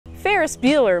Ferris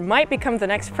Bueller might become the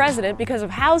next president because of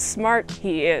how smart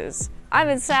he is. I'm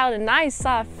in Salad and I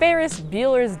saw Ferris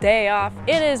Bueller's Day Off.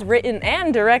 It is written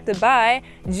and directed by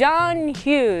John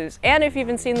Hughes. And if you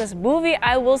haven't seen this movie,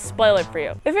 I will spoil it for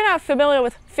you. If you're not familiar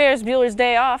with Ferris Bueller's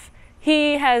Day Off,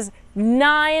 he has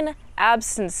 9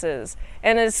 absences.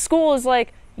 And his school is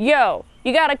like, yo,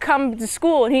 you gotta come to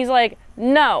school. And he's like,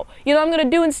 no. You know what I'm gonna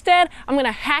do instead? I'm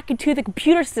gonna hack into the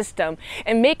computer system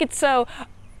and make it so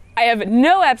I have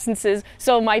no absences,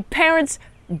 so my parents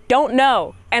don't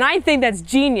know. And I think that's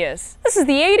genius. This is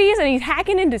the 80s and he's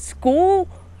hacking into school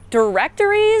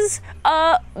directories?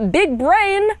 Big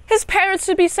brain. His parents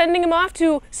should be sending him off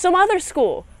to some other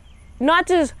school. Not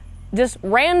just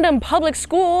random public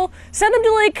school. Send him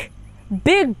to like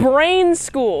big brain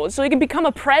school so he can become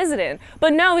a president.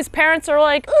 But no, his parents are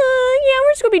like, yeah,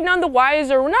 we're just gonna be none the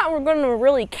wiser. We're gonna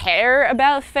really care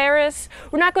about Ferris.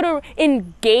 We're not gonna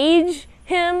engage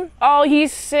him. Oh,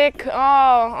 he's sick.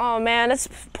 Oh man, that's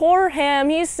poor him.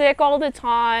 He's sick all the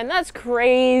time. That's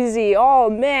crazy. Oh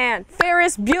man,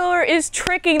 Ferris Bueller is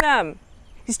tricking them.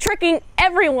 He's tricking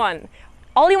everyone.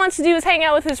 All he wants to do is hang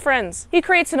out with his friends. He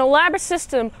creates an elaborate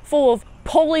system full of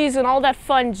pulleys and all that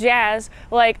fun jazz.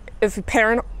 Like if a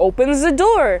parent opens the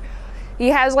door, he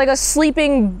has like a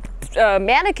sleeping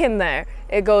mannequin there.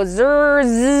 It goes zzz,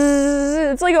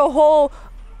 zzz. It's like a whole,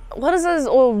 what is this?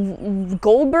 Oh,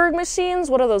 Goldberg machines?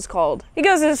 What are those called? He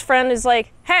goes to his friend, is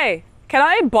like, hey, can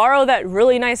I borrow that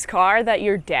really nice car that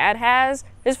your dad has?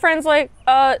 His friend's like,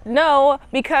 no,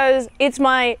 because it's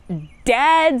my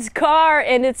dad's car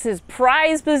and it's his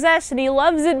prized possession. He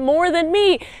loves it more than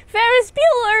me. Ferris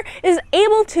Bueller is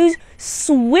able to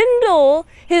swindle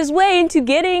his way into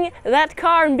getting that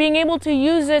car and being able to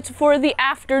use it for the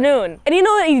afternoon. And you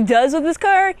know what he does with this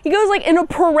car? He goes like in a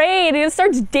parade and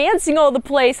starts dancing all the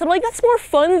place. I'm like, that's more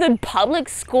fun than public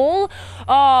school?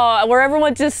 Where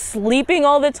everyone's just sleeping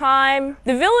all the time.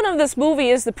 The villain of this movie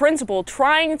is the principal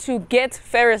trying to get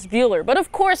Ferris Bueller. But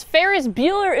of course, Ferris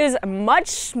Bueller is much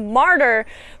smarter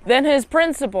than his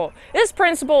principal. This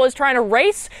principal is trying to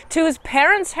race to his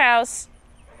parents' house.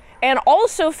 And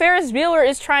also Ferris Bueller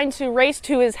is trying to race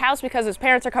to his house because his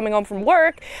parents are coming home from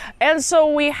work. And so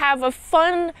we have a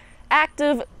fun,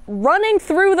 active running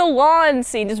through the lawn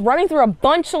scene, just running through a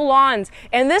bunch of lawns.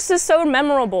 And this is so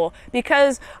memorable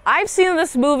because I've seen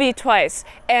this movie twice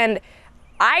and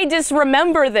I just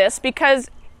remember this because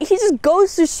he just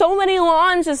goes through so many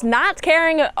lawns, just not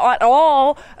caring at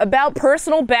all about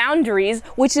personal boundaries,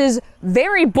 which is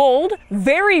very bold,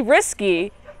 very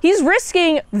risky. He's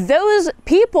risking those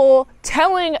people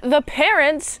telling the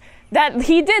parents that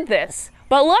he did this.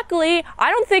 But luckily,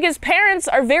 I don't think his parents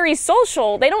are very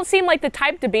social. They don't seem like the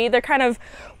type to be. They're kind of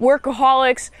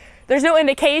workaholics. There's no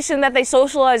indication that they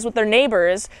socialize with their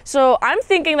neighbors. So I'm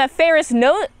thinking that Ferris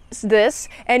knows this,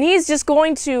 and he's just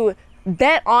going to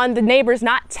bet on the neighbors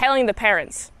not telling the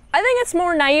parents. I think it's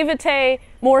more naivete,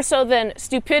 more so than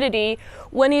stupidity,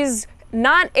 when he's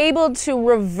not able to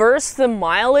reverse the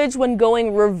mileage when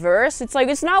going reverse. It's like,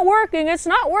 it's not working,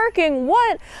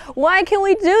 what? Why can't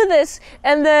we do this?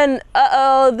 And then,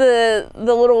 the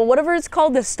little, whatever it's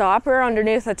called, the stopper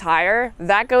underneath the tire,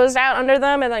 that goes out under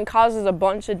them and then causes a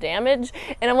bunch of damage.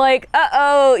 And I'm like,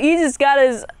 he just got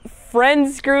his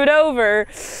friend screwed over.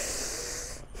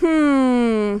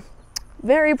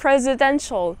 Very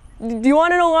presidential. Do you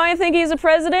want to know why I think he's a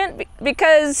president?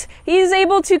 Because he's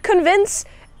able to convince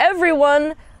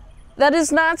everyone that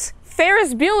it's not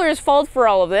Ferris Bueller's fault for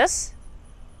all of this.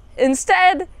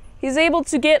 Instead, he's able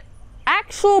to get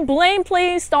actual blame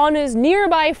placed on his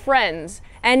nearby friends,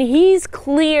 and he's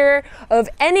clear of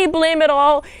any blame at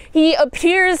all. He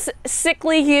appears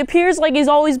sickly, he appears like he's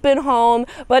always been home,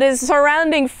 but his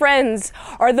surrounding friends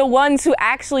are the ones who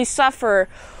actually suffer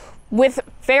with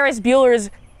Ferris Bueller's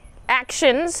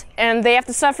actions, and they have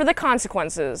to suffer the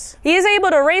consequences. He is able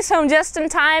to race home just in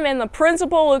time, and the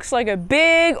principal looks like a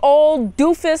big old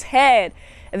doofus head.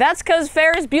 And that's because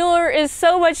Ferris Bueller is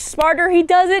so much smarter, he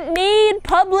doesn't need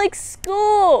public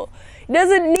school. He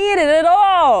doesn't need it at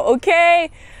all,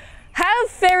 okay? Have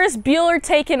Ferris Bueller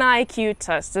take an IQ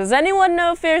test. Does anyone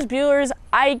know Ferris Bueller's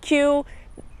IQ?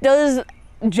 Does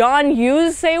John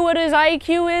Hughes say what his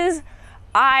IQ is?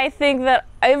 I think that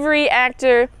every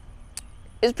actor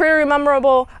is pretty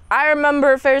memorable. I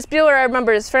remember Ferris Bueller, I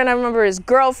remember his friend, I remember his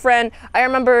girlfriend, I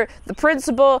remember the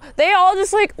principal. They all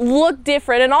just like look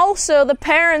different. And also the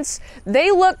parents,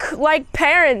 they look like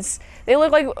parents. They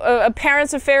look like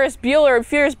parents of Ferris Bueller.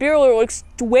 Ferris Bueller looks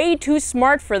way too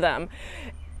smart for them.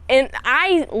 And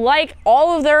I like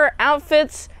all of their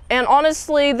outfits, and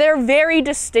honestly, they're very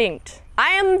distinct. I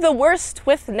am the worst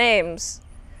with names.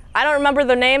 I don't remember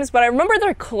their names, but I remember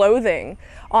their clothing.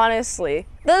 honestly.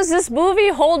 Does this movie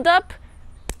hold up?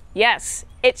 Yes,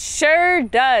 it sure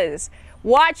does.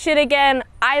 Watch it again.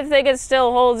 I think it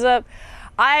still holds up.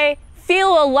 I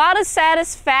feel a lot of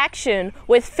satisfaction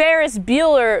with Ferris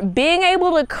Bueller being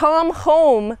able to come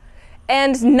home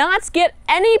and not get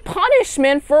any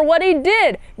punishment for what he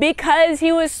did because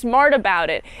he was smart about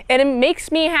it. And it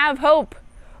makes me have hope,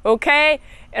 okay?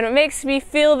 And it makes me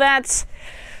feel that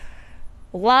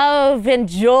love and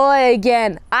joy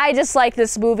again. I just like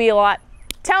this movie a lot.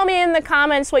 Tell me in the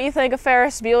comments what you think of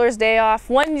Ferris Bueller's Day Off.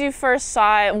 When did you first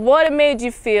saw it? What it made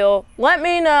you feel? Let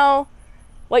me know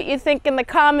what you think in the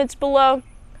comments below.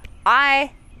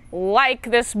 I like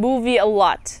this movie a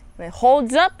lot. It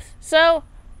holds up, so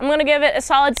I'm gonna give it a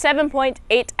solid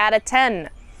 7.8 out of 10.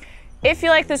 If you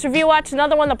like this review, watch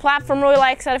another one. The platform really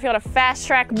likes that. If you want a fast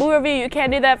track movie review, you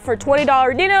can do that for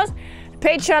 $20 Dinos.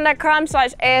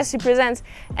 Patreon.com/ASEPresents.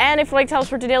 And if you'd like to help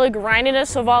support the daily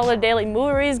grindiness of all the daily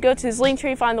movies, go to his link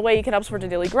tree, find the way you can help support the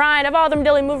daily grind of all them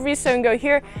daily movies, so you can go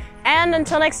here. And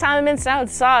until next time, I'm in salad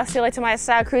sauce. See you later, my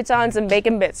salad croutons and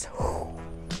bacon bits.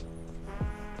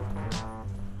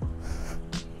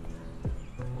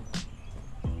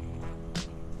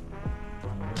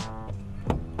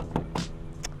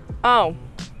 Oh,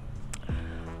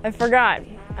 I forgot.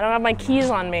 I don't have my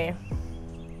keys on me.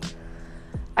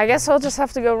 I guess I'll just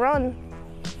have to go run.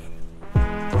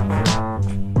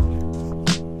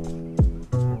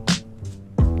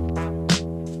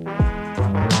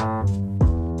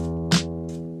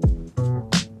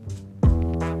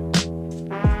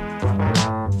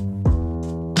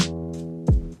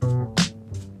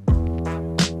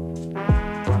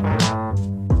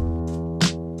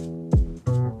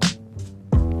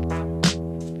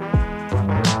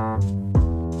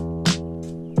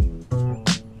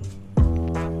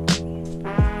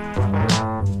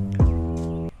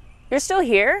 You're still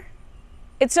here?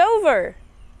 It's over.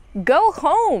 Go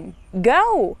home.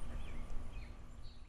 Go.